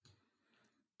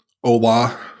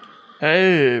Hola,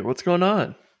 Hey, what's going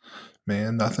on?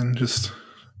 man, nothing. Just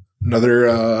another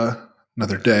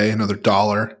day, another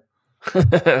dollar.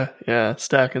 Yeah,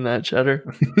 stacking that cheddar.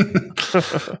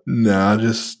 Nah,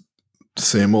 just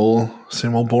same old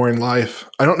boring life.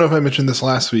 I don't know if I mentioned this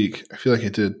last week. I feel like I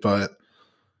did, but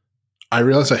I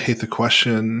realized I hate the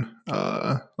question,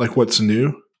 like what's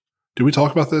new? Did we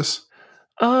talk about this?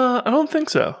 I don't think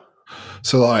so.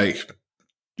 So like,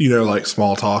 like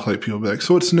small talk, like people be like,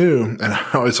 so what's new? And I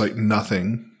always like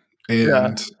nothing. Yeah,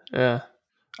 And yeah,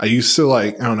 I used to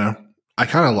like, I don't know. I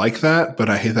kind of like that, but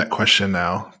I hate that question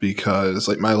now because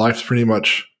like my life's pretty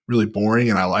much really boring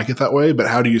and I like it that way. But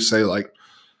how do you say like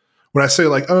when I say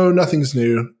like, oh, nothing's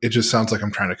new, it just sounds like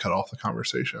I'm trying to cut off the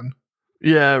conversation.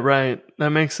 yeah, right.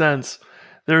 That makes sense.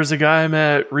 There was a guy I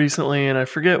met recently, and I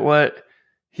forget what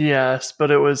he asked,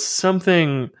 but it was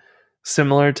something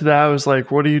similar to that. I was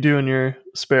like, "What do you do in your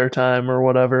spare time, or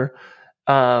whatever?"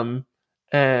 Um,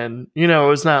 and it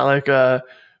was not like,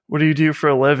 "What do you do for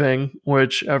a living?"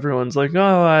 Which everyone's like,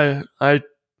 "Oh, I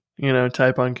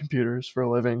type on computers for a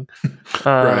living."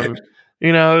 Right. Um,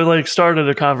 it like started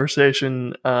a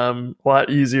conversation a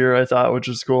lot easier, I thought, which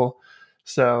is cool.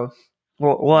 So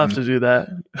we'll have to Mhm. do that.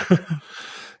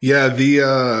 Yeah,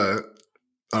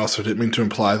 I also didn't mean to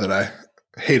imply that I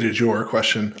hated your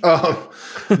question.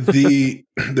 The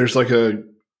there's like a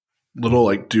little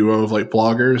like duo of like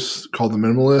bloggers called the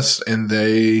Minimalists, and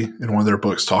they in one of their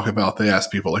books talk about they ask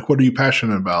people like, what are you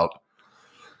passionate about?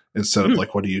 Instead of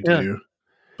like, what do you Yeah, do?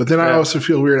 But then I yeah. also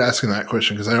feel weird asking that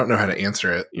question because I don't know how to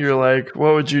answer it. You're like,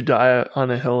 what would you die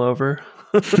on a hill over?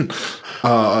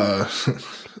 uh,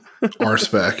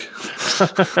 RSpec.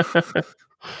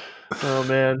 Oh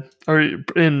man, are you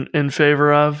in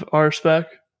favor of RSpec?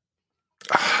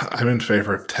 I'm in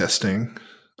favor of testing.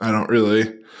 I don't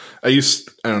really. I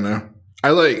don't know.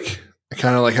 I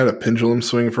kind of like had a pendulum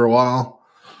swing for a while.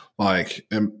 Like,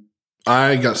 and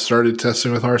I got started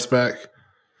testing with RSpec,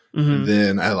 and Hmm.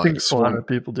 then I I like think a lot swung. of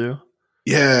people do.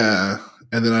 Yeah,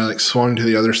 and then I like swung to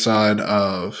the other side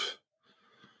of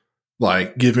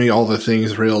like give me all the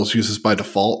things Rails uses by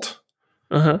default,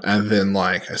 Uh huh. and then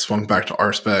like I swung back to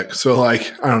RSpec. So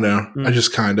like I don't know. I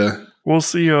just kind of We'll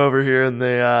see you over here in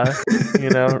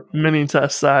the mini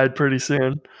test side pretty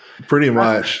soon. pretty I,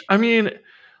 much. I mean,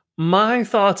 my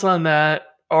thoughts on that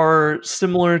are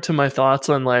similar to my thoughts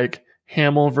on like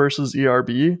Haml versus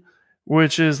ERB,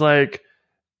 which is like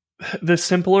the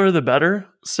simpler the better.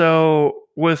 So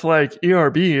with like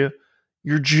ERB,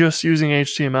 you're just using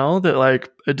HTML that like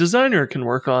a designer can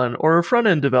work on or a front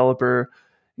end developer,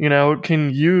 can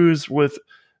use with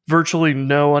virtually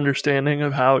no understanding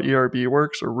of how ERB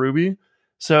works or Ruby.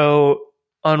 So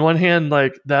on one hand,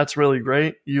 like that's really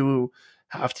great. You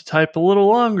have to type a little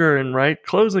longer and write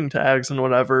closing tags and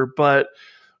whatever. But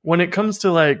when it comes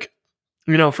to like,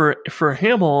 for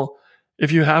Haml,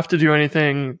 if you have to do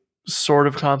anything sort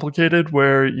of complicated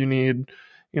where you need,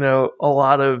 a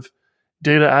lot of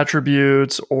data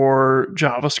attributes or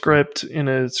JavaScript in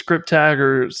a script tag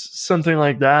or something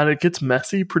like that, it gets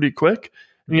messy pretty quick.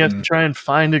 And you have to Mm, try and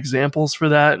find examples for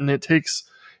that. And it takes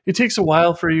a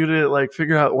while for you to like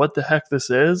figure out what the heck this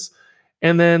is.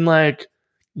 And then like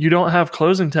you don't have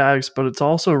closing tags, but it's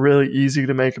also really easy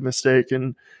to make a mistake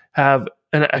and have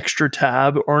an extra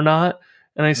tab or not.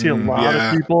 And I see a lot of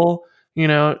yeah. people,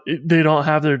 they don't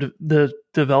have the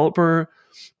developer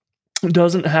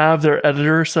doesn't have their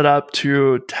editor set up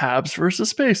to tabs versus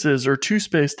spaces or two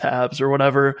space tabs or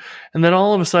whatever. And then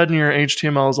all of a sudden your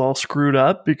HTML is all screwed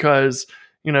up because,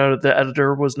 the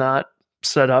editor was not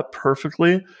set up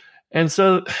perfectly. And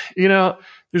so,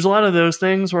 there's a lot of those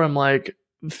things where I'm like,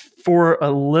 for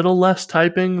a little less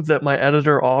typing that my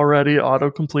editor already auto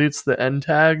completes the end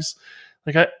tags,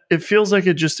 it feels like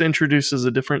it just introduces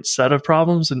a different set of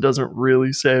problems and doesn't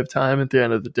really save time at the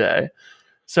end of the day.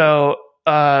 So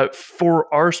for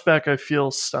RSpec, I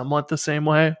feel somewhat the same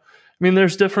way. I mean,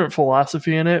 there's different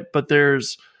philosophy in it, but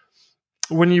there's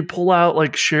when you pull out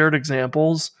like shared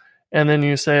examples and then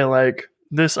you say like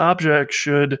this object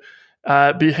should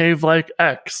behave like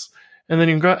X, and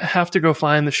then have to go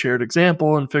find the shared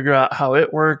example and figure out how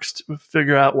it works, to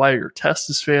figure out why your test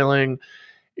is failing.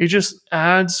 It just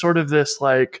adds sort of this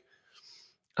like,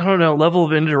 I don't know, level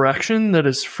of indirection that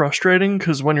is frustrating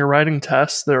because when you're writing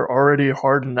tests, they're already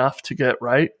hard enough to get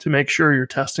right to make sure you're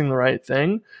testing the right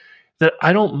thing. That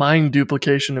I don't mind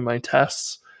duplication in my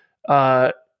tests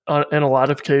uh, in a lot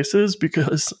of cases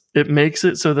because it makes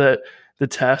it so that the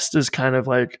test is kind of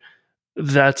like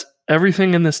that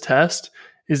everything in this test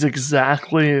is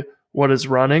exactly what is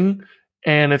running.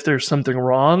 And if there's something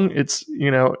wrong, it's,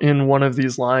 in one of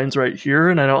these lines right here.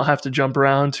 And I don't have to jump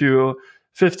around to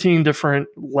 15 different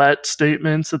let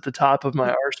statements at the top of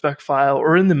my RSpec file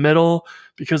or in the middle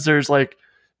because there's like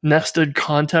nested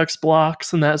context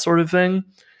blocks and that sort of thing.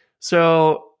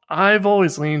 So I've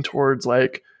always leaned towards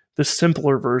like the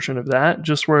simpler version of that,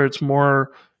 just where it's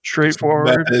more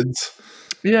straightforward. Methods.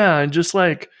 Yeah, and just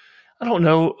like I don't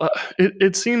know,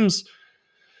 it seems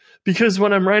because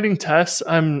when I'm writing tests,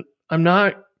 I'm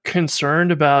not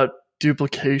concerned about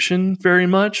duplication very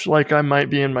much, like I might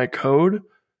be in my code.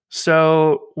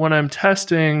 So when I'm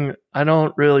testing, I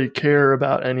don't really care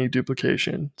about any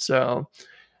duplication. So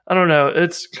I don't know.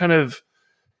 It's kind of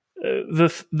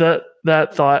that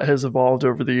thought has evolved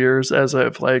over the years as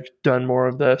I've like done more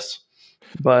of this.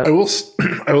 But I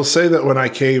will say that when I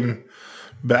came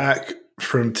back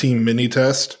from Team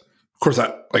Minitest, of course,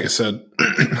 like I said,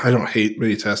 I don't hate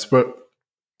Minitest, but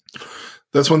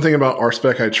that's one thing about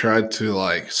RSpec. I tried to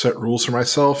like set rules for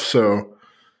myself, so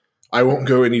I won't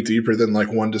go any deeper than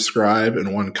like one describe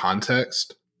and one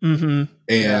context. mm-hmm.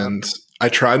 And I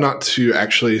try not to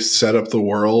actually set up the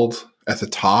world at the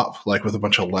top, like with a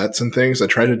bunch of lets and things. I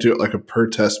try to do it like a per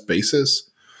test basis.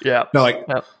 Yeah. Now, like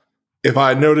if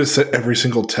I notice that every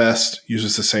single test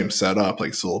uses the same setup, like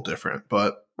it's a little different,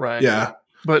 but right. Yeah.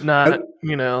 But not,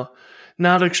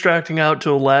 not extracting out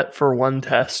to a let for one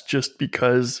test just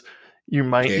because you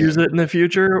might use it in the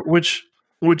future, which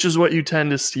is what you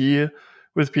tend to see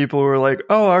with people who are like,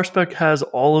 oh, RSpec has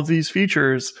all of these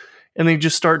features, and they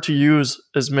just start to use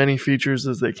as many features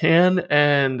as they can.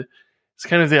 And it's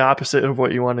kind of the opposite of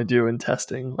what you want to do in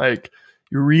testing. Like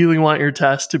you really want your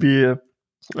test to be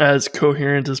as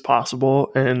coherent as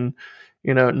possible and,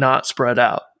 not spread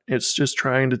out. It's just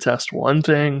trying to test one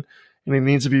thing, and it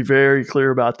needs to be very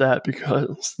clear about that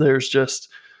because there's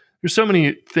so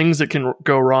many things that can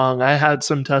go wrong. I had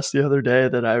some tests the other day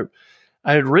that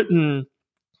I had written,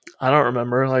 I don't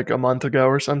remember, like a month ago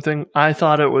or something. I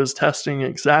thought it was testing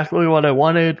exactly what I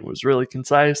wanted. It was really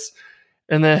concise.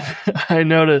 And then I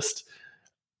noticed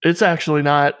it's actually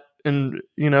not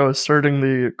asserting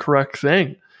the correct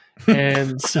thing.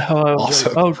 And so I was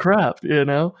Awesome. like, oh crap,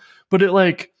 but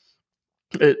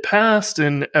it passed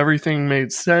and everything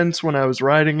made sense when I was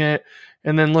writing it.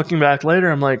 And then looking back later,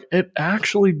 I'm like, it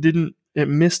actually didn't, it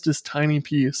missed this tiny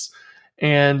piece.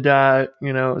 And,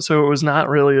 so it was not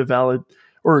really a valid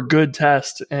or a good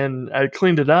test. And I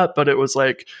cleaned it up, but it was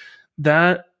like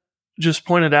that just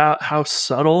pointed out how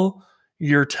subtle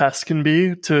your test can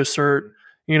be to assert,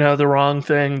 the wrong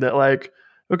thing that like,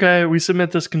 okay, we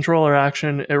submit this controller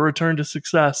action, it returned a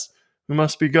success, we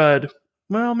must be good.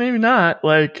 Well, maybe not.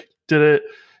 Like, did it,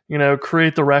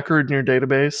 create the record in your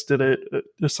database? Did it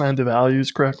assign the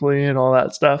values correctly and all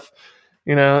that stuff?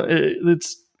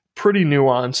 It's pretty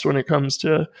nuanced when it comes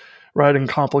to writing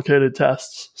complicated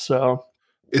tests. So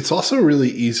it's also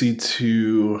really easy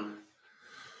to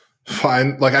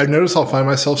find, like I've noticed I'll find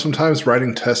myself sometimes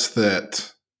writing tests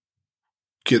that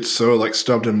get so like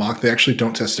stubbed and mocked, they actually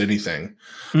don't test anything.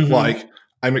 Mm-hmm. Like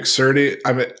I'm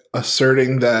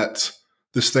asserting that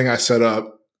this thing I set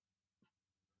up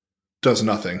does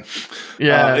nothing.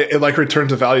 Yeah. It like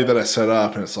returns a value that I set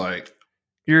up, and it's like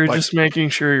you're just making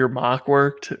sure your mock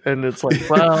worked, and it's like,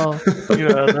 well,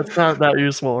 that's not that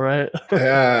useful, right?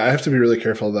 Yeah, I have to be really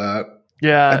careful of that.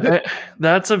 Yeah,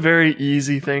 that's a very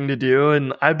easy thing to do,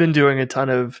 and I've been doing a ton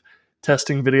of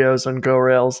testing videos on Go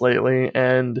Rails lately,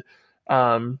 and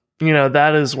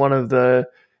that is one of the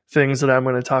things that I'm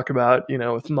going to talk about,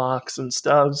 with mocks and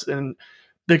stubs, and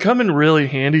they come in really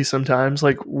handy sometimes.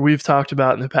 Like we've talked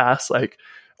about in the past, like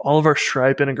all of our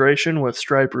Stripe integration with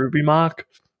Stripe Ruby mock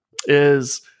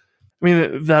is,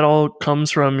 that all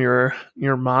comes from your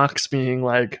mocks being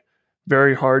like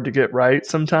very hard to get right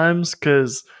sometimes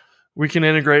because we can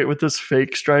integrate with this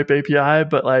fake Stripe API,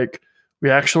 but like we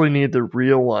actually need the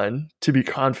real one to be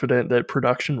confident that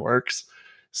production works.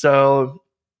 So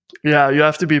yeah, you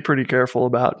have to be pretty careful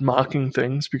about mocking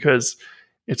things because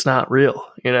it's not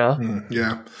real,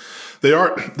 Yeah.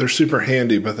 They're super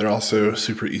handy, but they're also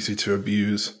super easy to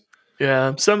abuse.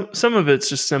 Yeah. Some of it's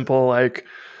just simple. Like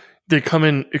they come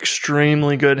in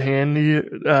extremely good handy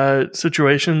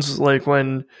situations. Like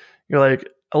when you're like,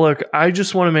 look, I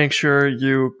just want to make sure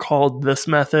you called this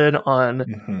method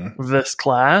on this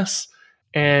class.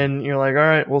 And you're like, all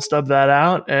right, we'll stub that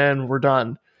out and we're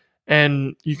done.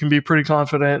 And you can be pretty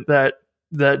confident that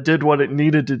did what it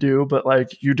needed to do, but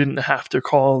like you didn't have to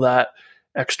call that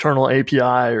external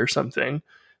API or something.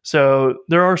 So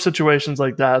there are situations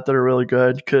like that are really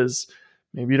good because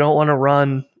maybe you don't want to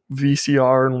run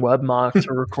VCR and WebMock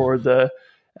to record the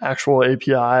actual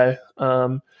API.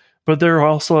 But there are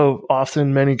also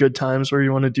often many good times where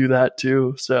you want to do that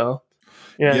too. So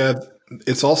yeah,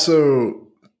 it's also,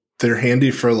 they're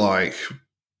handy for like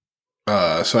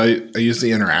So I use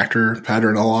the interactor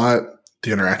pattern a lot,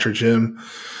 the interactor gem.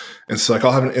 And so like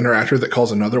I'll have an interactor that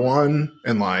calls another one,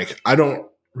 and like I don't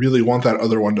really want that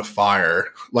other one to fire.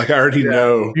 Like I already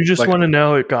know, You just like want to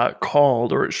know it got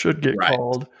called or it should get right.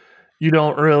 called. You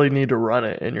don't really need to run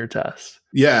it in your test.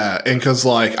 Yeah, and because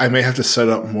like I may have to set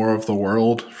up more of the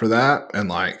world for that, and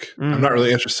like I'm not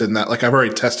really interested in that. Like I've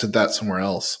already tested that somewhere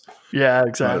else. Yeah,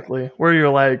 exactly. Where you're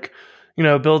like,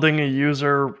 building a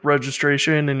user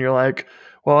registration and you're like,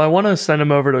 well, I want to send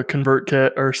them over to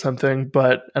ConvertKit or something,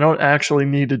 but I don't actually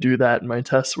need to do that in my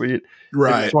test suite. I just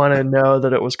Right. want to know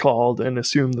that it was called and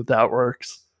assume that that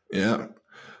works. Yeah.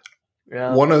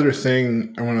 Yeah. One other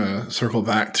thing I want to circle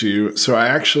back to. So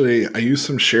I used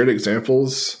some shared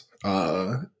examples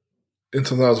in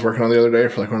something I was working on the other day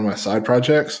for like one of my side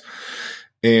projects,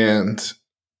 and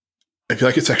I feel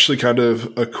like it's actually kind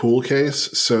of a cool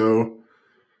case. So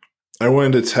I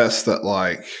wanted to test that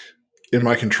like in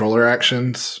my controller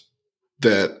actions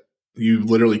that you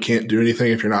literally can't do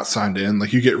anything if you're not signed in.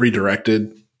 Like you get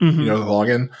redirected, the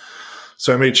login.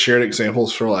 So I made shared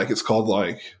examples for like, it's called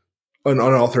like an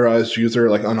unauthorized user,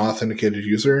 like unauthenticated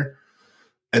user.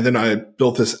 And then I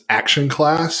built this action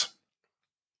class,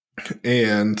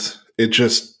 and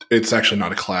it's actually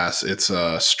not a class. It's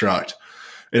a struct,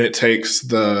 and it takes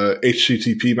the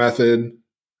HTTP method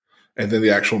and then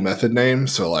the actual method name.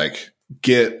 So like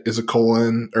get is a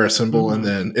colon or a symbol, and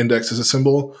then index is a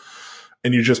symbol.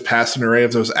 And you just pass an array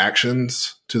of those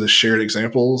actions to the shared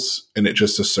examples, and it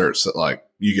just asserts that like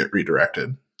you get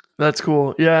redirected. That's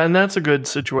cool. Yeah, and that's a good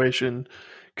situation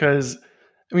because,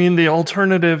 I mean, the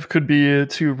alternative could be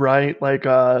to write like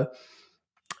a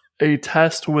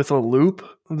test with a loop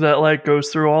that like goes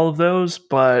through all of those,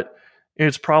 but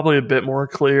it's probably a bit more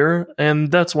clear.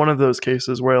 And that's one of those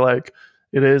cases where like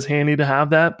it is handy to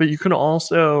have that, but you can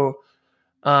also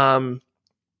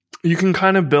you can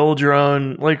kind of build your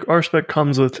own, like RSpec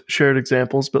comes with shared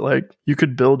examples, but like you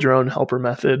could build your own helper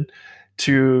method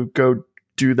to go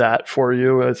do that for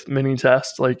you with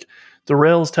Minitest. Like the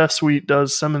Rails test suite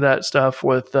does some of that stuff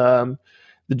with the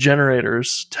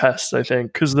generators tests, I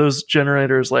think, because those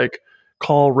generators like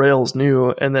call Rails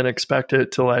new and then expect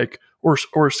it to like,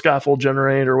 or scaffold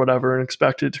generate or whatever, and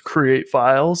expect it to create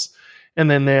files. And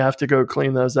then they have to go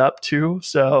clean those up too.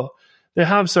 So they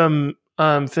have some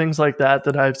things like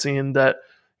that I've seen that,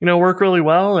 work really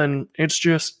well. And it's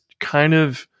just kind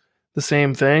of the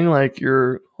same thing. Like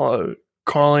you're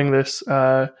calling this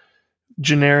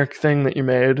generic thing that you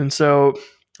made. And so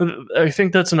I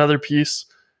think that's another piece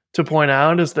to point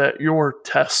out is that your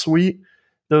test suite,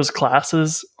 those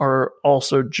classes are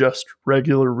also just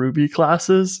regular Ruby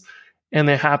classes, and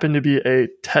they happen to be a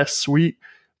test suite,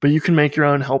 but you can make your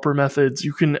own helper methods.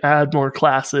 You can add more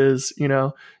classes,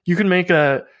 you can make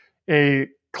a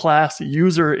class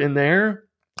user in there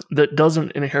that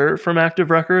doesn't inherit from Active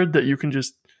Record that you can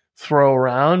just throw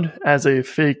around as a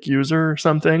fake user or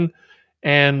something.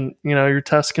 And, your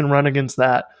tests can run against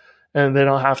that, and they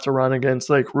don't have to run against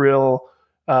like real,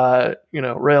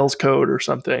 Rails code or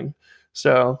something.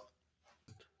 So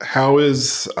how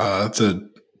is the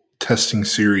testing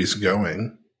series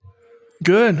going?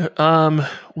 good.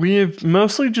 We've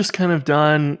mostly just kind of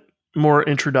done more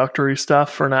introductory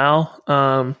stuff for now.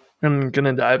 I'm going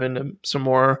to dive into some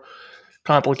more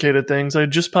complicated things. I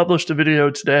just published a video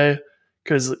today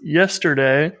because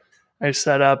yesterday I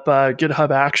set up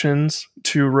GitHub Actions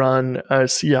to run a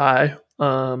CI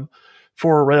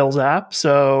for a Rails app.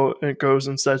 So it goes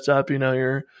and sets up,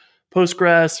 your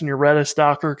Postgres and your Redis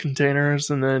Docker containers,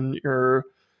 and then your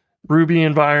Ruby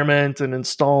environment, and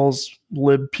installs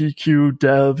libpq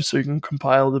dev so you can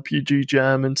compile the PG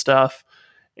gem and stuff.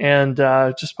 And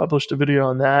just published a video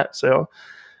on that. So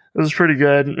it was pretty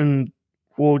good. And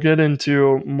we'll get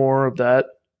into more of that,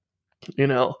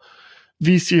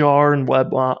 VCR and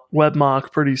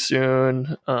WebMock pretty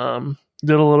soon.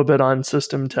 Did a little bit on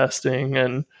system testing,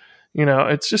 and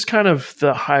it's just kind of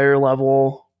the higher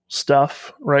level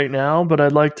stuff right now. But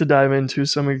I'd like to dive into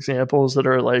some examples that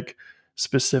are like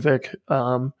specific.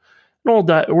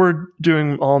 We're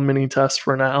doing all mini tests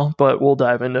for now, but we'll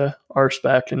dive into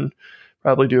RSpec and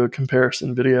probably do a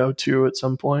comparison video too at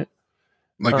some point.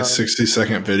 Like a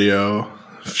 60-second video,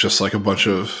 just like a bunch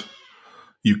of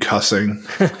you cussing.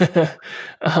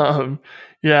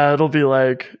 Yeah, it'll be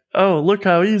like, oh, look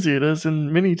how easy it is in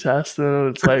Minitest,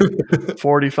 and it's like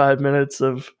 45 minutes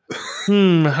of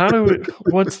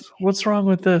what's wrong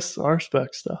with this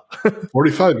RSpec stuff.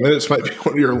 45 minutes might be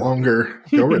one of your longer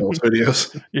Go Rails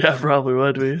videos. Yeah, probably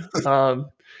would be.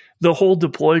 The whole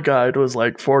deploy guide was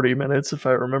like 40 minutes if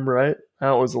I remember right.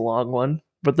 That was a long one,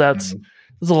 but there's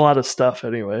a lot of stuff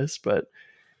anyways. But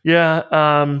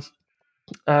yeah,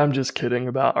 I'm just kidding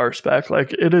about RSpec.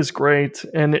 Like, it is great,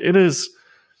 and it is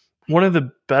one of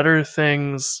the better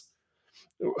things.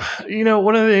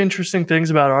 One of the interesting things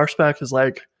about RSpec is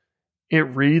like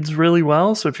it reads really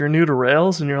well. So if you're new to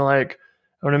Rails and you're like,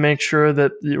 I want to make sure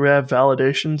that you have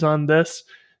validations on this,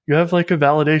 you have like a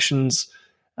validations,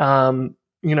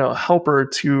 helper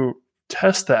to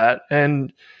test that.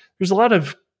 And there's a lot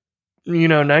of,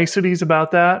 niceties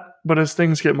about that. But as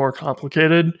things get more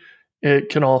complicated, it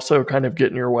can also kind of get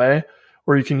in your way,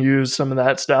 or you can use some of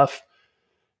that stuff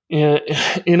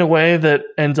in a way that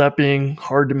ends up being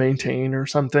hard to maintain or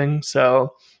something.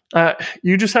 So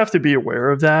you just have to be aware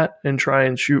of that and try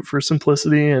and shoot for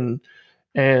simplicity. And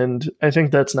I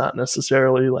think that's not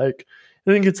necessarily like,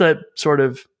 I think it's that sort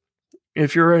of,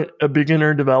 if you're a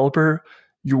beginner developer,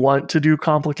 you want to do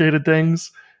complicated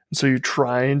things. So you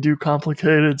try and do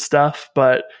complicated stuff,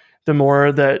 but the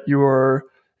more that you're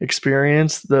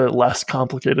experienced, the less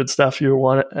complicated stuff you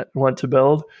want to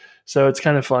build. So it's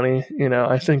kind of funny,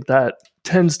 I think that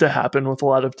tends to happen with a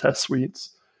lot of test suites.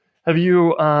 Have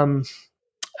you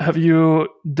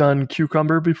done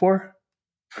Cucumber before?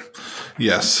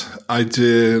 Yes, I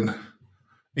did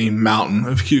a mountain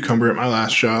of Cucumber at my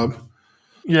last job.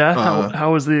 Yeah,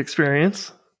 how was the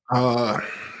experience?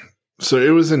 So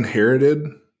it was inherited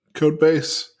code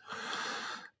base.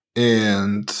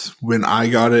 And when I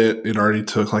got it, it already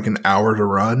took like an hour to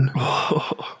run.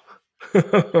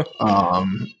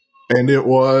 And it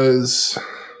was,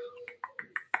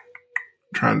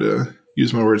 trying to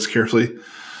use my words carefully.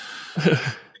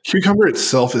 Cucumber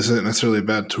itself isn't necessarily a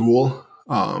bad tool.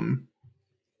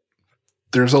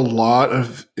 There's a lot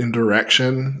of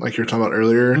indirection, like you were talking about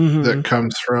earlier, that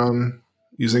comes from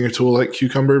using a tool like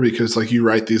Cucumber, because like you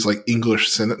write these like English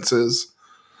sentences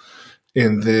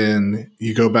and then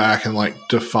you go back and like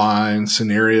define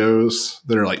scenarios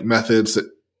that are like methods that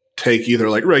take either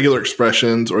like regular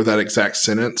expressions or that exact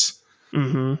sentence.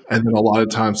 And then a lot of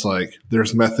times like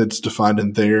there's methods defined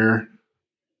in there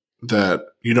that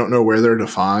you don't know where they're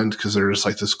defined because they're just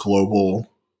like this global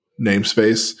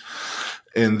namespace.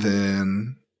 And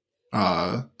then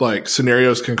like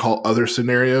scenarios can call other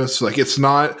scenarios. So like it's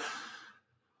not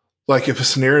like if a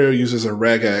scenario uses a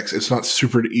regex, it's not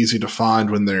super easy to find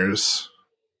when there's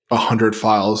 100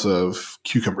 files of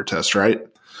Cucumber test, right?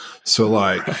 So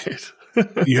like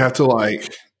you have to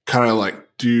like kind of like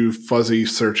do fuzzy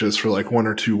searches for like one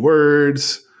or two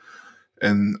words.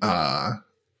 And I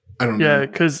don't know. Yeah,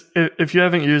 because if you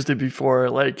haven't used it before,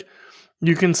 like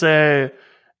you can say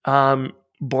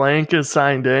blank is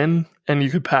signed in, and you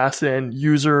could pass in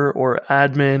user or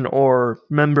admin or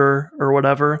member or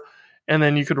whatever. And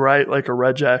then you could write like a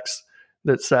regex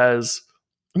that says,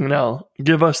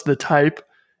 give us the type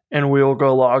and we'll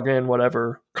go log in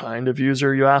whatever kind of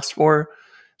user you asked for.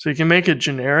 So you can make it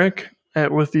generic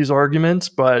with these arguments,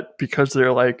 but because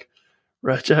they're like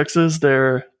regexes,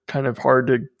 they're kind of hard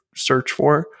to search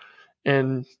for.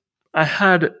 And I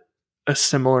had a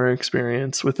similar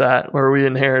experience with that where I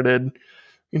inherited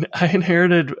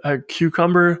a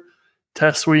Cucumber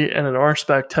test suite and an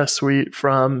RSpec test suite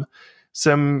from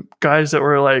some guys that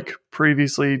were like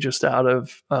previously just out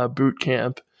of boot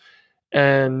camp.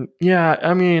 And yeah,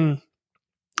 I mean,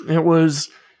 it was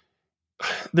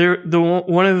there.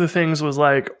 One of the things was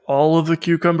like all of the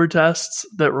Cucumber tests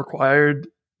that required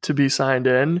to be signed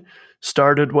in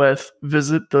started with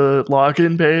visit the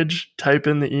login page, type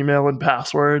in the email and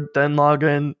password, then log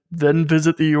in, then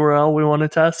visit the URL we want to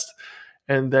test,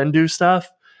 and then do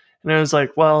stuff. And I was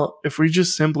like, well, if we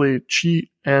just simply cheat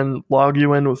and log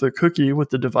you in with a cookie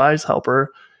with the devise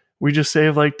helper, we just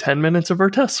save like 10 minutes of our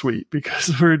test suite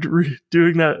because we're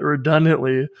doing that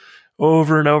redundantly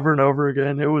over and over and over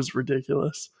again. It was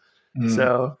ridiculous.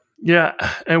 So yeah.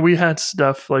 And we had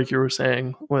stuff like you were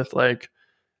saying with like,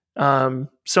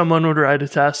 someone would write a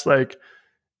test like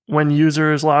when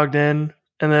user is logged in,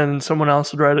 and then someone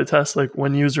else would write a test like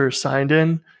when user is signed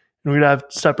in, and we'd have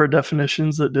separate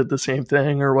definitions that did the same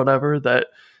thing or whatever that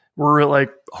were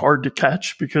like hard to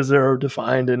catch because they're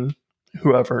defined in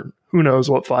who knows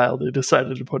what file they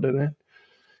decided to put it in.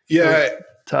 Yeah.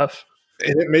 Tough.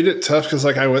 And it made it tough because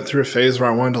like I went through a phase where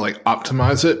I wanted to like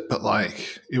optimize it, but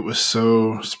like it was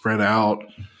so spread out.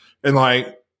 And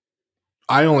like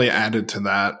I only added to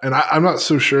that. And I'm not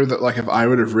so sure that like if I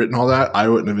would have written all that, I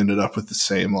wouldn't have ended up with the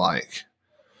same like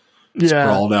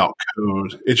sprawled out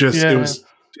code. It was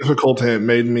difficult, and it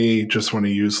made me just want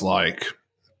to use like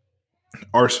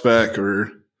RSpec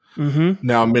or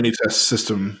now Minitest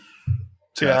system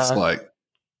test. Like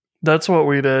that's what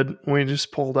we did. We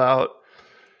just pulled out.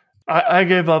 I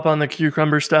gave up on the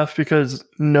Cucumber stuff because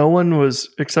no one was,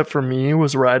 except for me,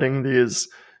 was writing these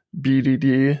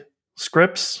BDD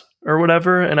scripts or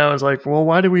whatever. And I was like, well,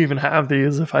 why do we even have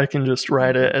these if I can just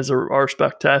write it as a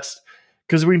RSpec test?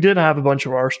 Because we did have a bunch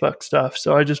of RSpec stuff.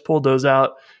 So I just pulled those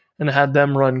out and had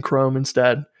them run Chrome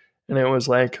instead. And it was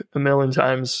like a million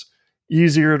times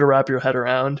easier to wrap your head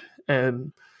around.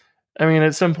 And I mean,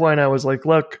 at some point I was like,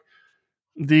 look,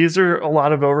 these are a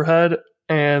lot of overhead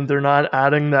and they're not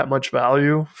adding that much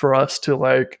value for us to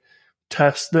like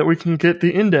test that we can get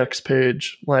the index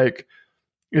page. Like,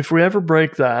 if we ever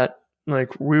break that,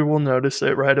 like we will notice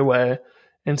it right away.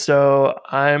 And so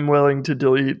I'm willing to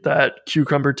delete that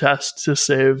cucumber test to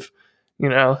save,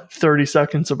 30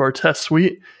 seconds of our test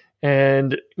suite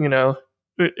and,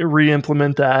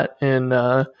 re-implement that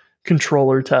in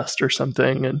controller test or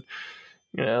something. And,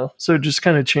 so just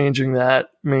kind of changing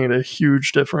that made a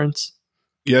huge difference.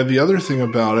 Yeah, the other thing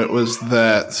about it was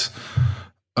that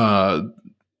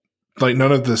like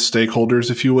none of the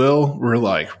stakeholders, if you will, were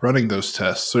like running those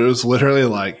tests. So it was literally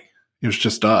like it was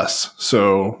just us.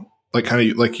 So like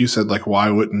kind of like you said, like why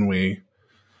wouldn't we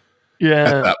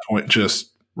at that point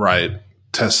just write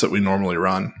tests that we normally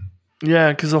run?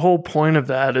 Yeah, because the whole point of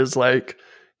that is like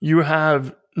you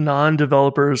have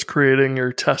non-developers creating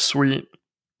your test suite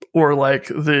or like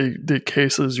the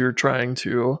cases you're trying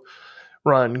to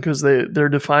run, because they're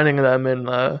defining them in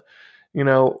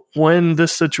when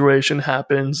this situation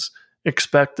happens,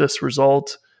 expect this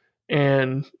result.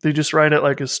 And they just write it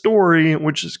like a story,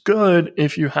 which is good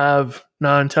if you have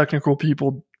non-technical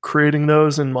people creating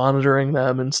those and monitoring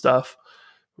them and stuff.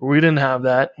 We didn't have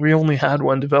that. We only had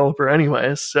one developer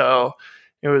anyways. So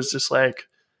it was just like,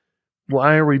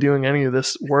 why are we doing any of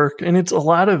this work? And it's a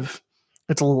lot of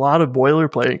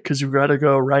boilerplate because you've got to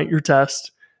go write your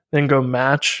test, then go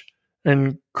match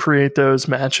and create those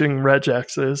matching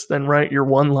regexes, then write your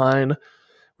one line,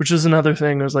 which is another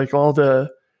thing. It was like all the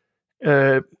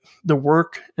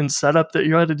work and setup that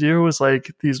you had to do was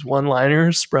like these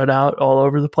one-liners spread out all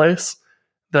over the place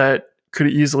that could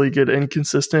easily get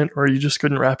inconsistent, or you just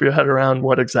couldn't wrap your head around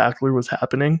what exactly was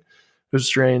happening. It was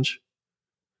strange.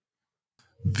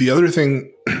 The other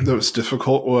thing that was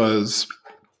difficult was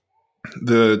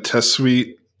the test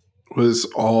suite was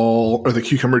all, or the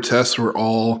Cucumber tests were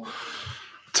all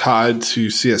tied to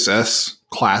CSS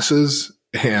classes.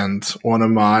 And one of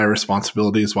my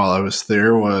responsibilities while I was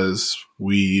there was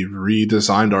we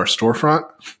redesigned our storefront.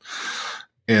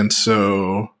 And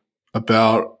so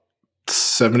about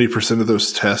 70% of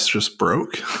those tests just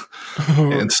broke.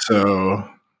 And so,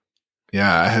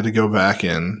 yeah, I had to go back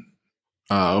and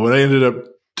what I ended up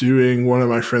doing, one of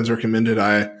my friends recommended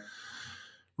I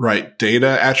write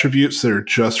data attributes that are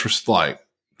just for like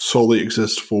solely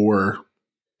exist for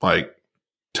like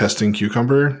testing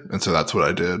Cucumber. And so that's what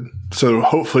I did. So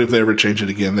hopefully if they ever change it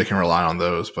again, they can rely on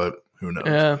those, but who knows?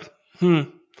 Yeah.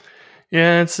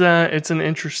 Yeah, it's an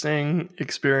interesting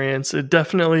experience. It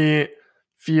definitely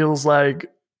feels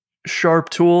like sharp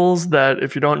tools that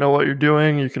if you don't know what you're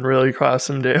doing, you can really cause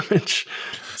some damage.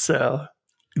 So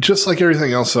just like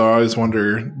everything else, I always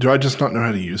wonder, do I just not know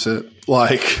how to use it?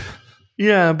 Like,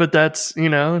 yeah, but that's,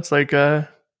 it's like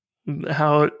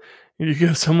how you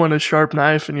give someone a sharp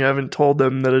knife and you haven't told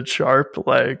them that it's sharp,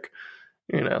 like,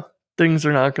 things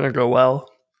are not going to go well.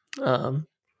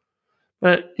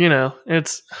 But,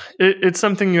 it's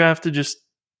something you have to just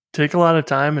take a lot of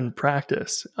time and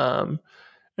practice. And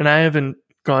I haven't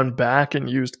gone back and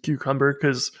used Cucumber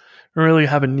because I don't really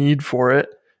have a need for it.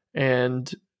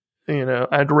 And,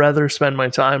 I'd rather spend my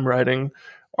time writing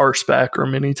RSpec or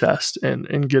Minitest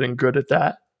and getting good at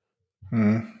that.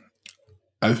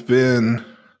 I've been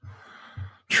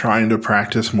trying to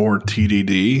practice more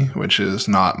TDD, which is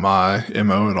not my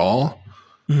MO at all.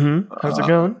 Mm-hmm. How's it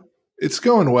going? It's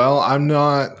going well. I'm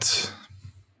not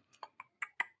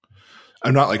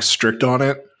like strict on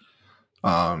it.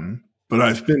 But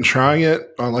I've been trying it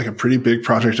on like a pretty big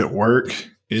project at work,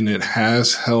 and it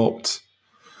has helped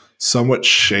somewhat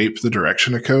shape the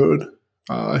direction of code.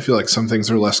 I feel like some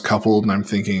things are less coupled, and I'm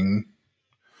thinking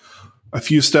a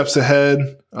few steps ahead,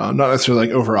 not necessarily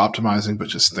like over optimizing, but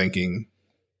just thinking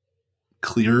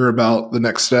clearer about the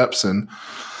next steps. And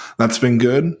that's been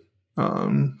good.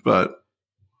 But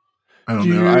I don't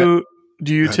know.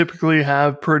 Do you typically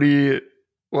have pretty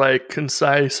like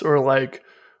concise or like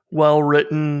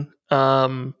well-written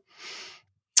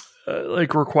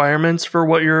like requirements for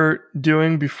what you're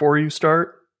doing before you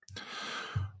start?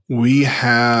 We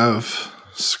have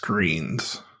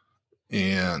screens.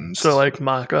 And so like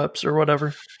mock-ups or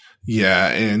whatever. Yeah,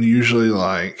 and usually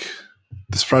like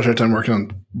this project I'm working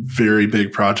on, very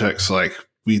big projects, like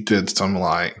we did some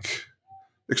like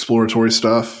exploratory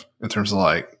stuff in terms of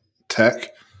like tech.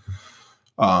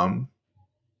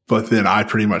 But then I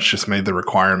pretty much just made the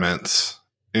requirements,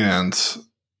 and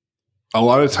a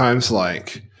lot of times,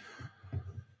 like,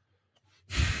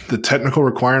 the technical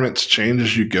requirements change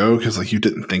as you go because, like, you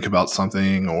didn't think about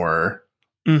something, or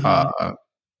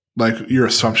like your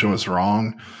assumption was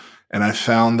wrong. And I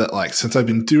found that, like, since I've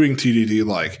been doing TDD,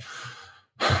 like,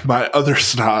 my other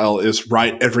style is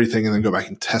write everything and then go back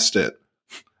and test it.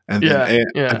 And then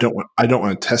I don't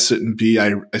want to test it, and B,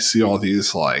 I see all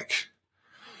these like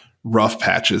rough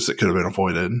patches that could have been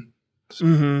avoided.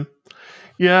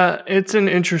 Yeah, it's an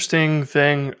interesting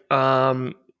thing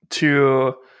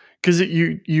to, because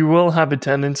you will have a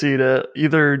tendency to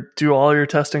either do all your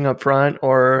testing up front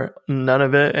or none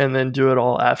of it and then do it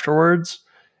all afterwards.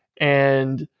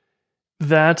 And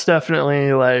that's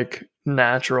definitely like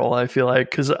natural, I feel like,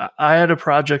 because I had a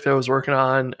project I was working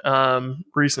on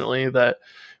recently that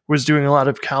was doing a lot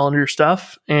of calendar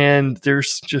stuff, and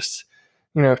there's just,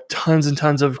 tons and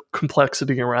tons of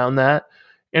complexity around that.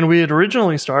 And we had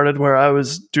originally started where I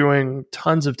was doing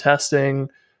tons of testing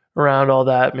around all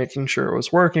that, making sure it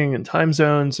was working in time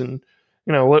zones and,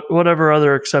 whatever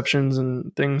other exceptions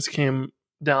and things came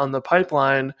down the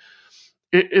pipeline.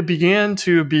 It began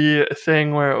to be a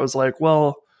thing where it was like,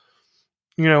 well,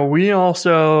 we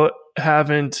also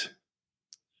haven't,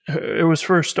 it was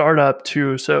for a startup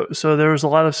too. So there was a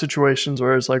lot of situations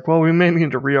where it's like, well, we may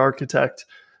need to re-architect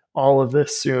all of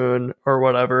this soon or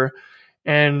whatever.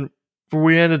 And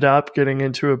we ended up getting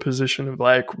into a position of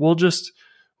like, we'll just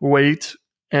wait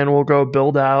and we'll go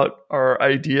build out our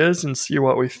ideas and see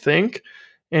what we think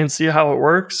and see how it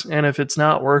works. And if it's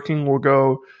not working, we'll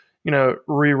go,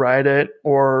 rewrite it,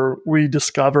 or we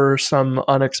discover some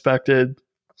unexpected,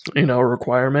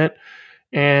 requirement.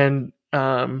 And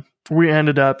we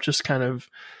ended up just kind of,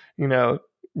 we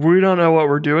don't know what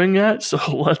we're doing yet, so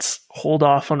let's hold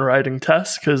off on writing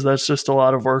tests because that's just a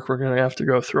lot of work we're going to have to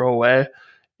go throw away.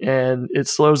 And it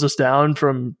slows us down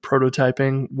from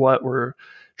prototyping what we're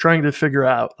trying to figure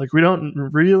out. Like, we don't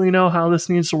really know how this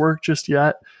needs to work just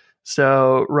yet.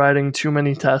 So writing too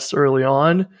many tests early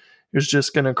on is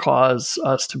just going to cause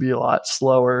us to be a lot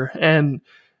slower. And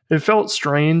it felt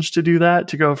strange to do that,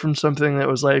 to go from something that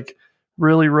was like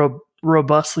really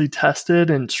robustly tested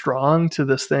and strong to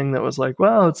this thing that was like,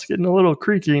 well, it's getting a little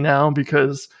creaky now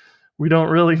because we don't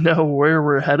really know where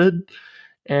we're headed.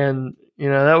 And,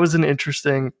 that was an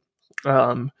interesting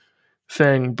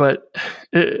thing. But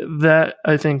that,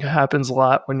 I think, happens a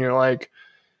lot when you're like,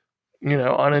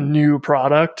 on a new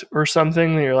product or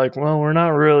something that you're like, well, we're not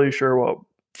really sure what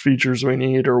features we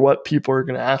need or what people are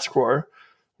going to ask for,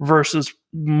 versus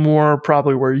more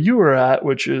probably where you were at,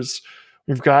 which is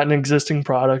we've got an existing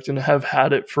product and have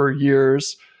had it for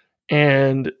years,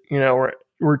 and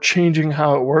we're changing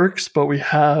how it works, but we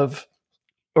have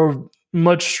a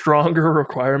much stronger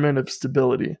requirement of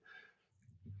stability.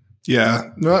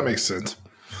 Yeah, no, that makes sense.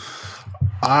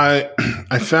 I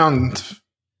found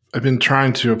I've been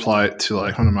trying to apply it to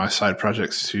like one of my side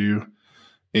projects too.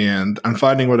 And I'm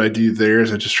finding what I do there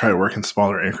is I just try to work in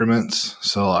smaller increments.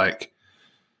 So like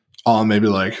I'll maybe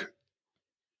like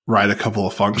write a couple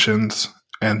of functions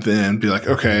and then be like,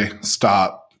 okay,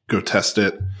 stop, go test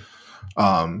it.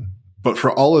 But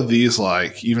for all of these,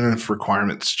 like even if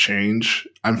requirements change,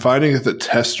 I'm finding that the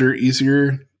tests are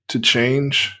easier to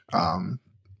change. I mean,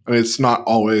 it's not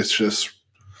always just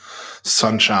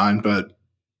sunshine, but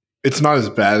it's not as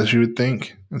bad as you would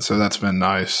think. And so that's been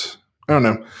nice. I don't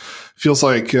know. Feels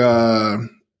like I'm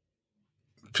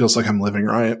living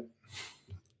right.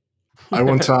 I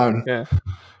one time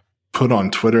put on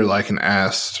Twitter like and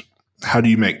asked, how do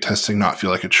you make testing not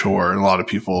feel like a chore? And a lot of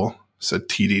people said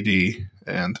TDD.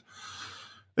 And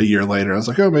a year later, I was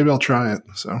like, oh, maybe I'll try it.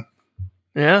 So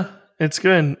yeah, it's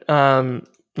good. I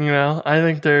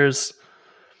think there's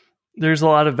a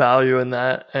lot of value in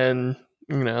that. And,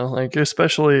 like,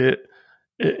 especially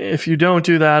if you don't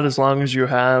do that, as long as you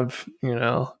have,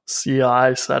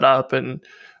 CI set up and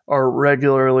are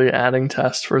regularly adding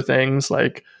tests for things,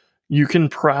 like you can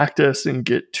practice and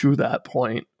get to that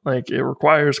point. Like, it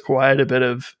requires quite a bit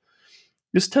of,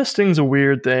 just testing's a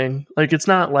weird thing. Like, it's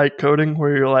not like coding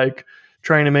where you're like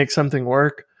trying to make something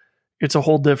work. It's a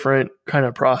whole different kind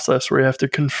of process where you have to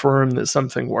confirm that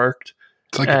something worked.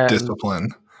 It's like a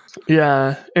discipline.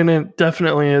 Yeah, and it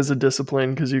definitely is a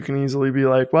discipline because you can easily be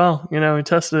like, well, we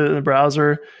tested it in the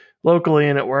browser locally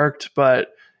and it worked, but it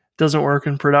doesn't work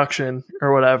in production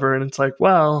or whatever. And it's like,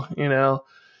 well,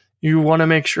 you want to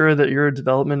make sure that your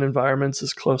development environment's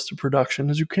as close to production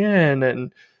as you can.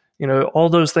 And, all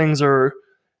those things are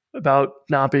about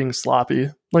not being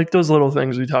sloppy. Like those little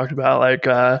things we talked about, like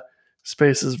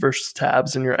spaces versus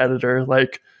tabs in your editor.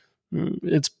 Like,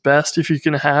 it's best if you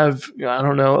can have, I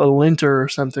don't know, a linter or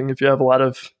something if you have a lot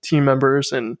of team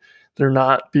members and they're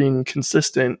not being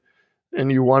consistent.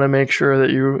 and you want to make sure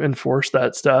that you enforce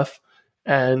that stuff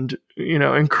and,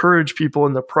 encourage people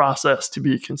in the process to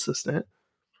be consistent.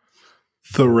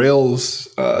 The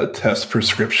Rails test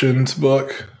prescriptions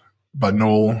book by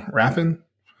Noel Rappin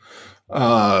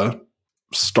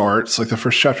starts like the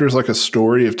first chapter is like a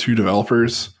story of two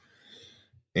developers,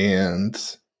 and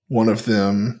one of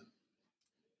them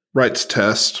writes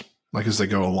tests like as they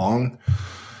go along,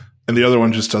 and the other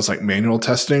one just does like manual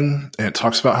testing. And it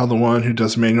talks about how the one who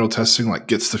does manual testing like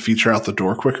gets the feature out the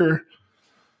door quicker.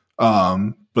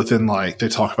 But then like they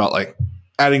talk about like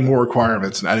adding more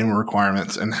requirements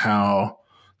and how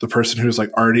the person who's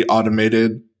like already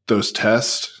automated those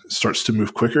tests starts to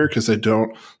move quicker because they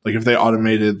don't like if they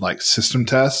automated like system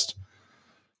test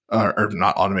or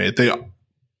not automated,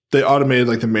 they automated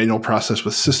like the manual process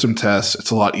with system tests.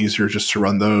 It's a lot easier just to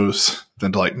run those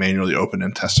than to like manually open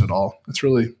and test it all. It's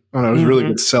really, I don't know, it was a really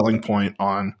good selling point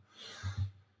on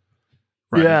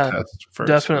writing tests first.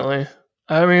 Definitely.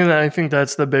 I mean, I think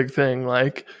that's the big thing.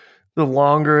 Like the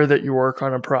longer that you work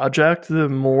on a project, the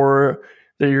more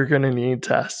that you're going to need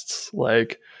tests.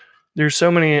 Like there's so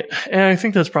many, and I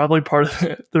think that's probably part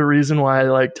of the reason why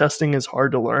like testing is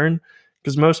hard to learn,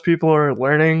 because most people are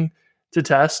learning to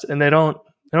test and they don't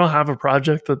have a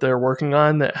project that they're working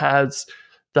on that has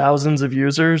thousands of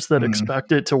users that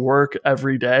expect it to work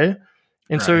every day.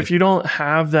 And so if you don't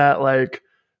have that like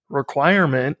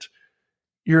requirement,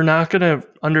 you're not going to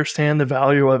understand the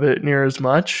value of it near as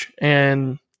much,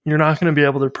 and you're not going to be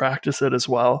able to practice it as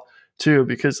well too,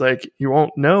 because like you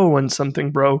won't know when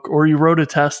something broke or you wrote a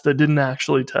test that didn't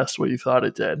actually test what you thought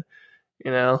it did,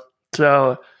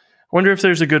 So I wonder if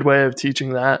there's a good way of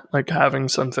teaching that, like having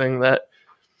something that,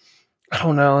 I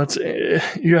don't know,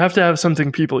 you have to have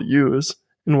something people use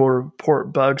and will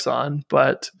report bugs on,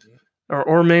 but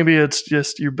or maybe it's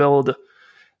just you build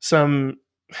some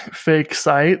fake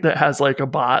site that has like a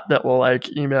bot that will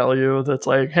like email you that's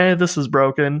like, hey, this is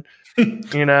broken.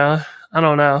 I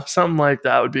don't know, something like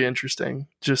that would be interesting,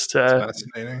 just to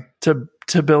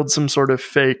build some sort of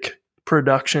fake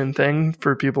production thing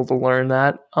for people to learn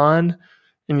that on,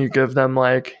 and you give them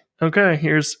like, okay,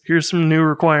 here's some new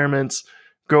requirements,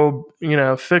 go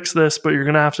fix this, but you're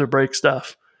gonna have to break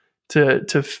stuff to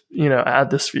add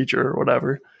this feature or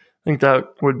whatever. I think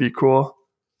that would be cool.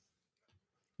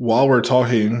 While we're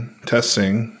talking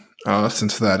testing,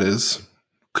 since that is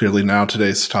clearly now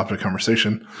today's topic of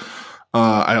conversation,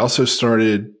 I also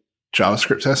started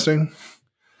JavaScript testing.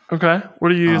 Okay.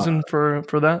 What are you using for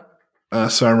that?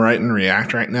 So I'm writing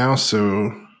React right now,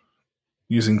 so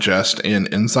using Jest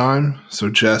and Enzyme. So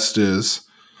Jest is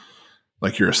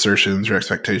like your assertions, your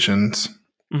expectations.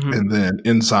 And then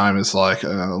Enzyme is like a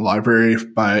library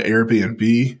by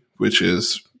Airbnb, which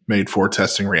is made for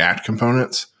testing React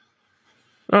components.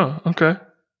 Oh, okay.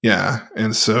 Yeah.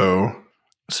 And so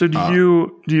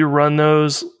do you run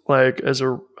those like as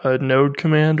a node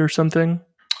command or something?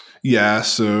 Yeah.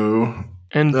 So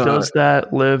and does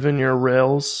that live in your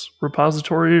Rails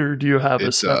repository, or do you have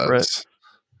a separate?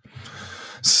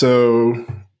 So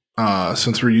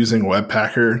since we're using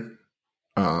Webpacker,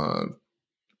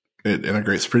 it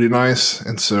integrates pretty nice.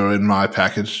 And so in my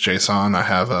package JSON, I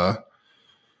have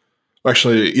so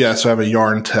I have a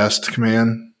yarn test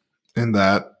command, and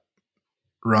that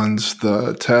runs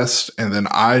the test. And then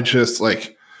I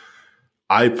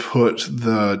put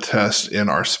the test in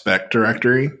our spec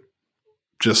directory,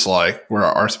 just like where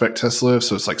our RSpec test lives.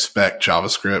 So it's like spec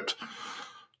JavaScript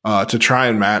to try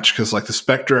and match, because like the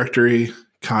spec directory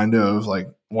kind of like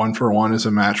one for one is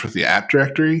a match with the app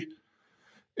directory.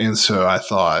 And so I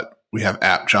thought, we have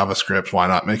app JavaScript, why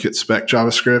not make it spec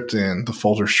JavaScript? And the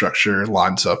folder structure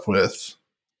lines up with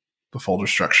the folder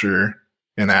structure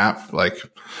in app, like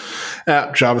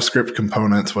app JavaScript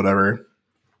components, whatever.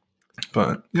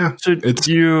 But yeah. So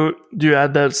do you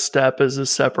add that step as a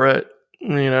separate,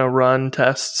 run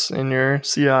tests in your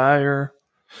CI or?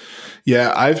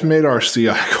 Yeah, I've made our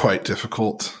CI quite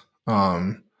difficult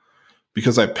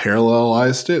because I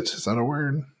parallelized it. Is that a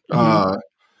word?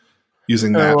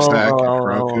 Using Knapsack and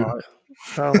Heroku.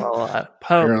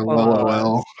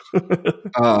 Parallel.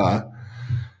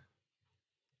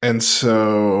 And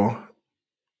so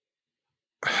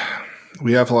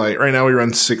we have like, right now we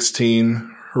run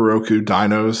 16 Heroku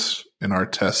dynos in our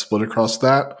test split across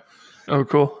that. Oh,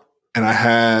 cool. And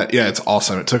it's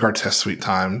awesome. It took our test suite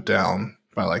time down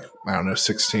by like,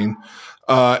 16.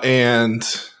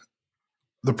 And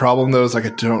the problem though is like, I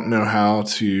don't know how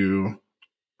to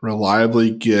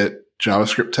reliably get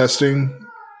JavaScript testing.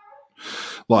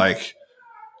 Like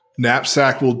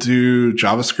Knapsack will do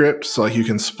JavaScript, so like you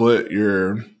can split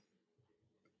your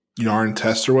yarn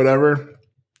test or whatever.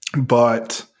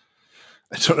 But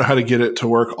I don't know how to get it to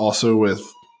work also with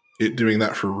it doing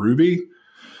that for Ruby.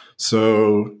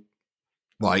 So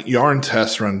like yarn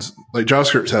test runs, like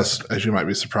JavaScript tests, as you might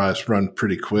be surprised, run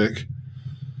pretty quick.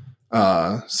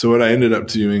 So what I ended up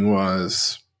doing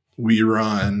was we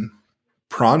run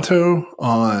Pronto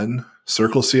on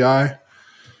Circle CI,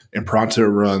 and Pronto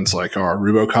runs like our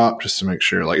Rubocop just to make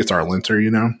sure, like it's our linter,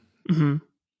 you know? Mm-hmm.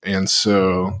 And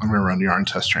so I'm going to run yarn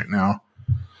test right now.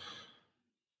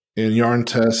 And yarn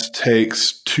test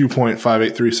takes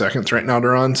 2.583 seconds right now to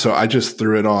run. So I just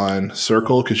threw it on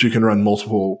Circle because you can run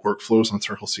multiple workflows on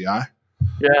Circle CI.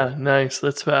 Yeah, nice.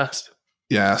 That's fast.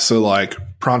 Yeah, so like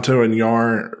Pronto and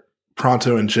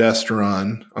Jest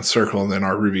run on Circle, and then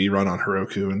our Ruby run on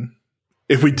Heroku. And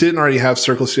if we didn't already have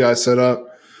Circle CI set up,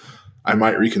 I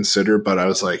might reconsider. But I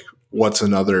was like, what's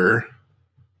another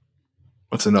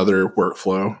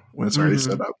workflow when it's already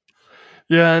set up?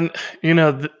 Yeah,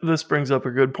 and this brings up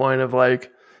a good point of like,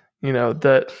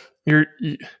 that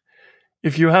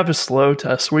if you have a slow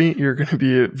test suite, you're going to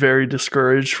be very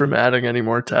discouraged from adding any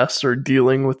more tests or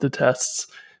dealing with the tests,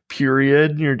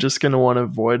 period. You're just going to want to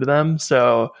avoid them.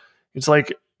 So it's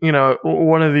like,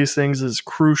 one of these things is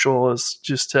crucial is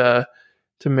just to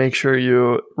make sure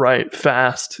you write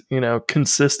fast,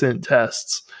 consistent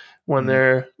tests when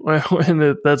that's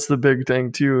the big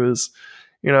thing too is,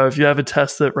 if you have a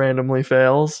test that randomly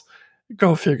fails,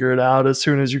 go figure it out as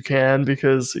soon as you can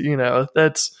because,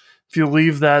 that's if you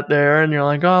leave that there and you're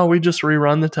like, oh, we just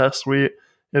rerun the test suite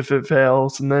if it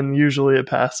fails and then usually it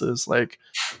passes. Like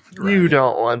you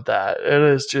don't want that. It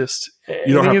is just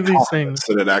you don't any have of these things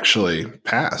that it actually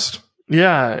passed.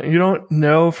 Yeah, you don't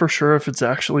know for sure if it's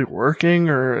actually working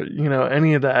or,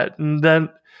 any of that. And then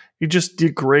it just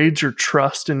degrades your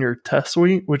trust in your test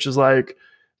suite, which is like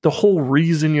the whole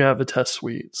reason you have a test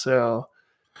suite. So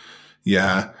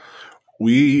yeah,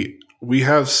 we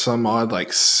have some odd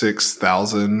like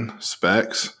 6,000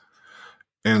 specs.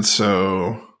 And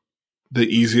so the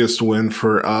easiest win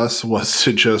for us was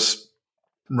to just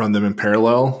run them in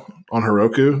parallel on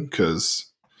Heroku because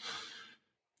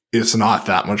it's not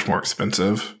that much more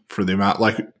expensive for the amount.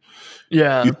 Like,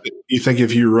 yeah, you think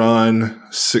if you run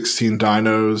 16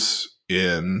 dynos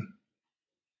in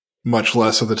much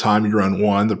less of the time you run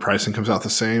one, the pricing comes out the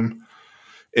same.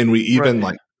 And we even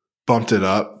like bumped it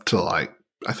up to like,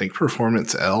 I think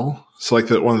Performance L. So like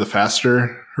one of the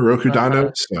faster Heroku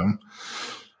dynos. So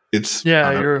it's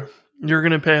you're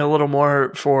gonna pay a little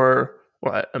more for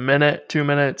what, a minute, 2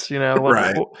 minutes,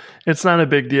 right. It's not a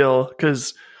big deal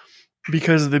because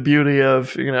of the beauty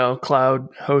of cloud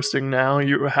hosting now,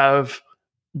 you have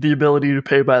the ability to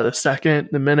pay by the second,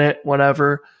 the minute,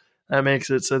 whatever. That makes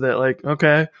it so that like,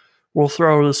 okay, we'll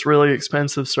throw this really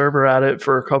expensive server at it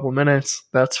for a couple minutes.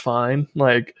 That's fine.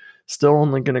 Like still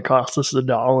only going to cost us $1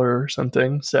 or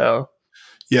something. So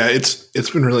yeah, it's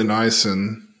been really nice.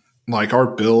 And like our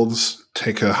builds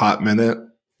take a hot minute,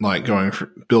 like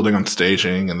building on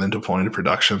staging and then deploying to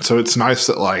production. So it's nice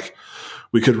that like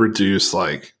we could reduce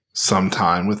like some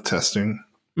time with testing.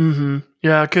 Mm-hmm.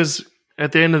 Yeah, because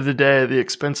at the end of the day, the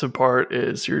expensive part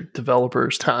is your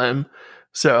developer's time.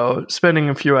 So spending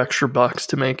a few extra bucks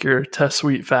to make your test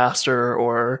suite faster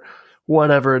or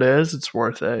whatever it is, it's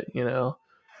worth it,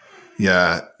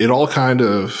 Yeah, it all kind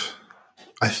of,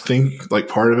 I think like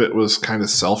part of it was kind of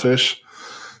selfish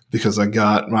because I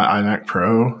got my iMac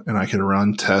Pro and I could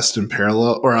run tests in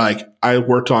parallel, or like I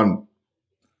worked on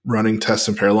running tests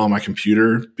in parallel on my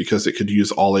computer because it could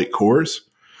use all 8 cores.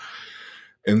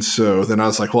 And so then I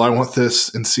was like, well, I want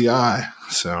this in CI.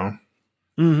 So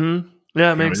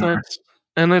yeah, it makes sense.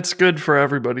 And it's good for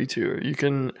everybody too. You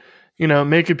can,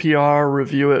 make a PR,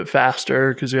 review it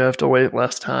faster because you have to wait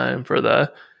less time for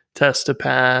the test to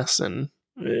pass, and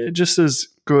it just is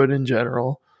good in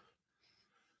general.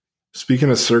 Speaking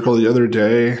of Circle, the other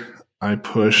day I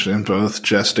pushed and both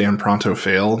Jest and Pronto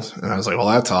failed. And I was like, well,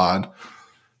 that's odd.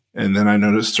 And then I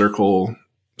noticed Circle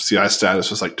CI status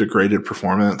was like degraded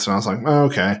performance. And I was like, oh,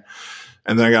 okay.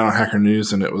 And then I got on Hacker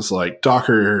News and it was like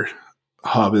Docker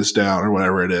Hub is down or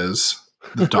whatever it is,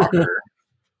 the Docker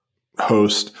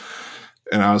host.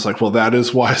 And I was like, well, that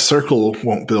is why Circle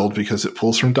won't build because it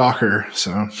pulls from Docker.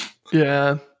 So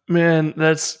yeah, man,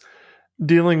 that's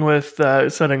dealing with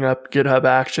setting up GitHub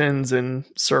Actions in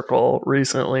Circle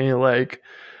recently. Like,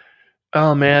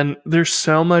 oh man, there's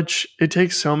so much. It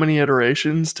takes so many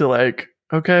iterations to like,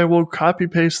 okay, we'll copy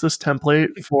paste this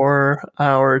template for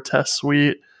our test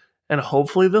suite and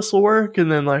hopefully this will work.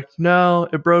 And then like, no,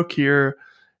 it broke here.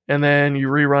 And then you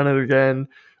rerun it again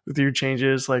with your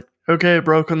changes. Like, okay, it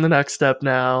broke on the next step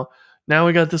now. Now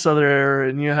we got this other error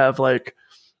and you have like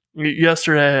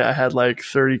yesterday I had like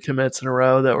 30 commits in a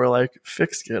row that were like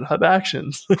fix GitHub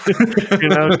Actions, because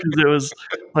it was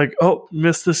like, oh,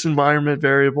 missed this environment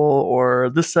variable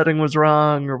or this setting was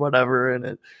wrong or whatever.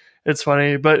 And it's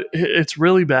funny, but it's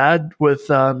really bad with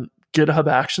GitHub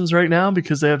Actions right now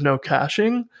because they have no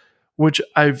caching, which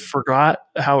I forgot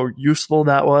how useful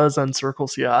that was on Circle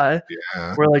CI,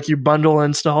 where like you bundle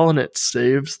install and it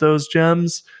saves those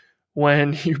gems.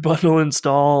 When you bundle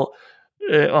install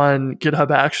on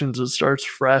GitHub Actions, it starts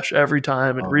fresh every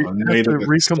time and has to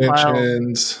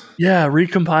recompile. Yeah,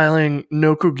 recompiling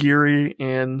Nokogiri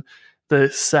and the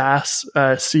SAS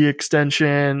C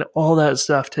extension, all that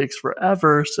stuff takes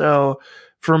forever. So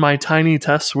for my tiny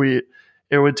test suite,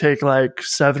 it would take like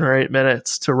 7 or 8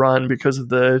 minutes to run because of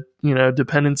the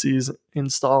dependencies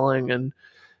installing and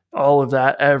all of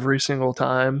that every single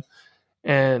time.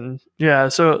 And yeah,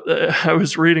 so I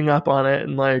was reading up on it,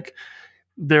 and like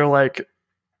they're like,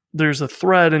 there's a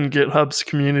thread in GitHub's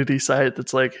community site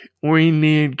that's like, we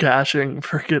need caching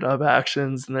for GitHub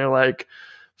Actions. And they're like,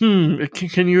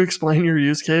 can you explain your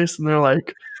use case? And they're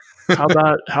like,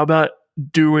 how about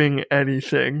doing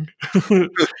anything? And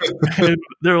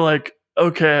they're like,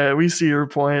 okay, we see your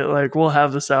point. Like, we'll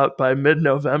have this out by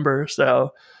mid-November.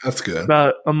 So that's good.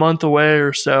 About a month away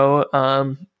or so.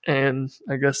 And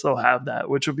I guess they'll have that,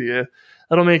 which will be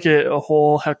that'll make it a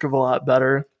whole heck of a lot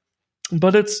better.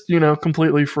 But it's,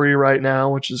 completely free right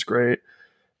now, which is great.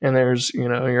 And there's,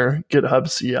 your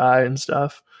GitHub CI and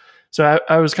stuff. So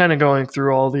I was kind of going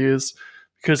through all these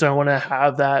because I want to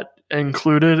have that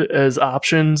included as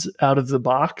options out of the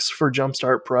box for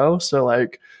Jumpstart Pro. So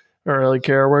like, I don't really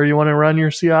care where you want to run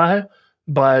your CI,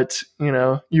 but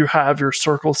you have your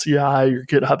Circle CI, your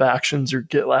GitHub Actions, your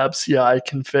GitLab CI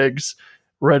configs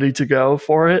ready to go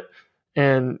for it.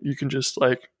 And you can just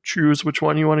like choose which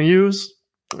one you want to use.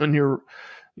 And you're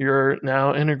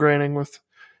now integrating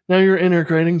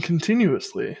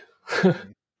continuously.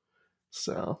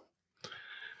 So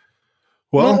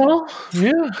well,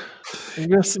 yeah, I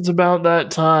guess it's about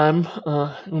that time.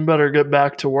 We better get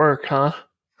back to work, huh?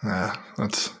 Yeah,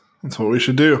 that's what we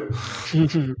should do.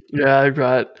 Yeah, I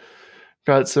got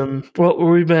some. Well,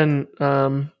 we've been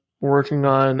working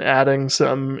on adding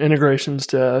some integrations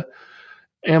to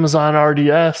Amazon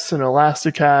RDS and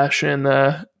Elasticache and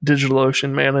the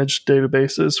DigitalOcean managed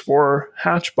databases for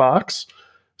Hatchbox.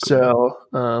 So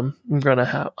I'm going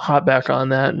to hop back on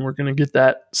that, and we're going to get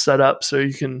that set up so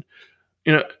you can,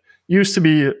 used to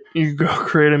be you go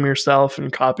create them yourself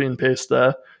and copy and paste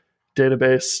the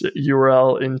database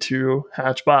URL into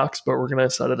Hatchbox, but we're going to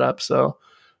set it up so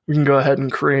we can go ahead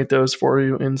and create those for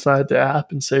you inside the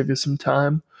app and save you some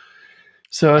time.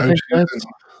 So I think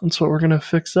that's what we're going to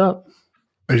fix up.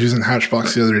 I was using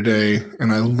Hatchbox the other day,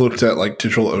 and I looked at like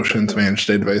DigitalOcean's managed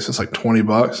database. It's like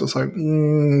 $20. It's like,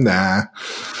 nah.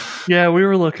 Yeah, we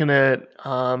were looking at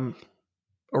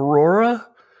Aurora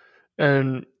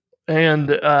and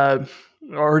RDS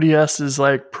is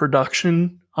like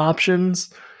production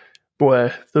options.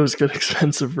 Boy, those get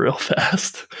expensive real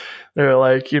fast. They're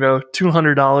like,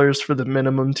 $200 for the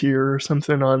minimum tier or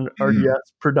something on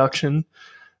RDS production.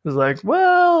 It's like,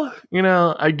 well,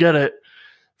 I get it.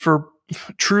 For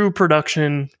true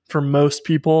production, for most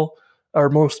people or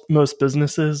most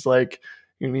businesses, like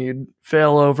you need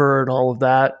failover and all of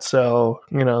that. So,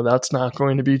 that's not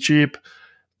going to be cheap.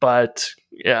 But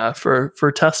yeah, for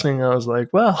testing, I was like,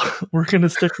 well, we're going to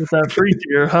stick with that free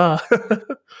tier, huh?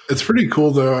 It's pretty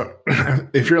cool though.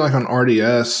 If you're like on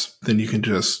RDS, then you can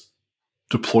just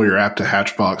deploy your app to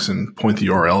Hatchbox and point the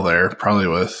URL there, probably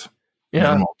with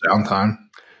minimal downtime.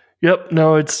 Yep.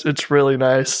 No, it's really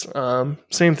nice.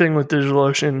 Same thing with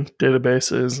DigitalOcean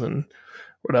databases and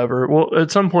whatever. Well,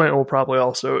 at some point, we'll probably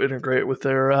also integrate with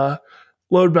their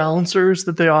load balancers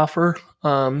that they offer,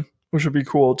 which would be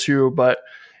cool too. But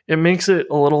it makes it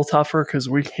a little tougher because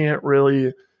we can't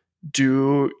really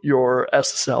do your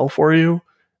SSL for you,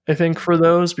 I think, for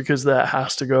those, because that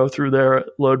has to go through their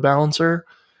load balancer.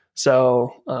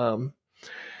 So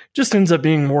just ends up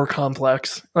being more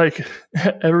complex. Like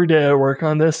every day I work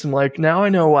on this, and like now I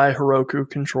know why Heroku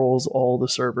controls all the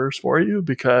servers for you,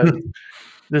 because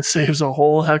this saves a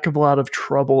whole heck of a lot of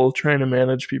trouble trying to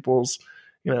manage people's,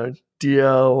 DO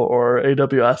or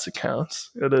AWS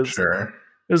accounts. It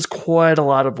is quite a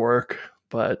lot of work,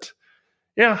 but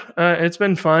yeah, it's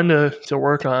been fun to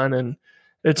work on, and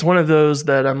it's one of those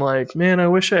that I'm like, man, I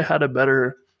wish I had a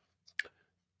better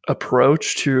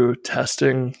approach to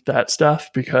testing that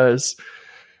stuff, because,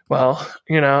 well,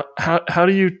 how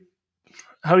do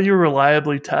you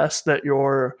reliably test that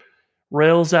your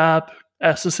Rails app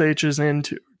SSHs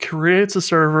into, creates a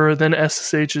server, then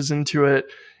SSHs into it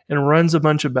and runs a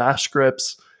bunch of bash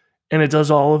scripts and it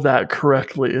does all of that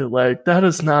correctly. Like, that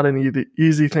is not an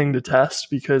easy thing to test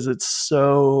because it's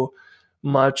so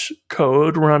much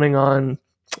code running on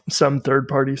some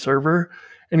third-party server,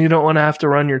 and you don't want to have to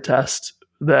run your test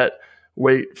that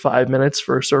wait 5 minutes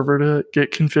for a server to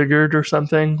get configured or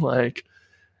something. Like,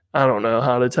 I don't know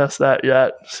how to test that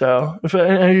yet. So if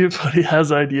anybody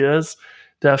has ideas,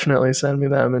 definitely send me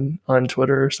them on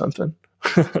Twitter or something.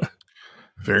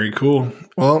 Very cool.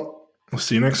 Well, we'll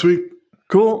see you next week.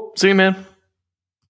 Cool. See you, man.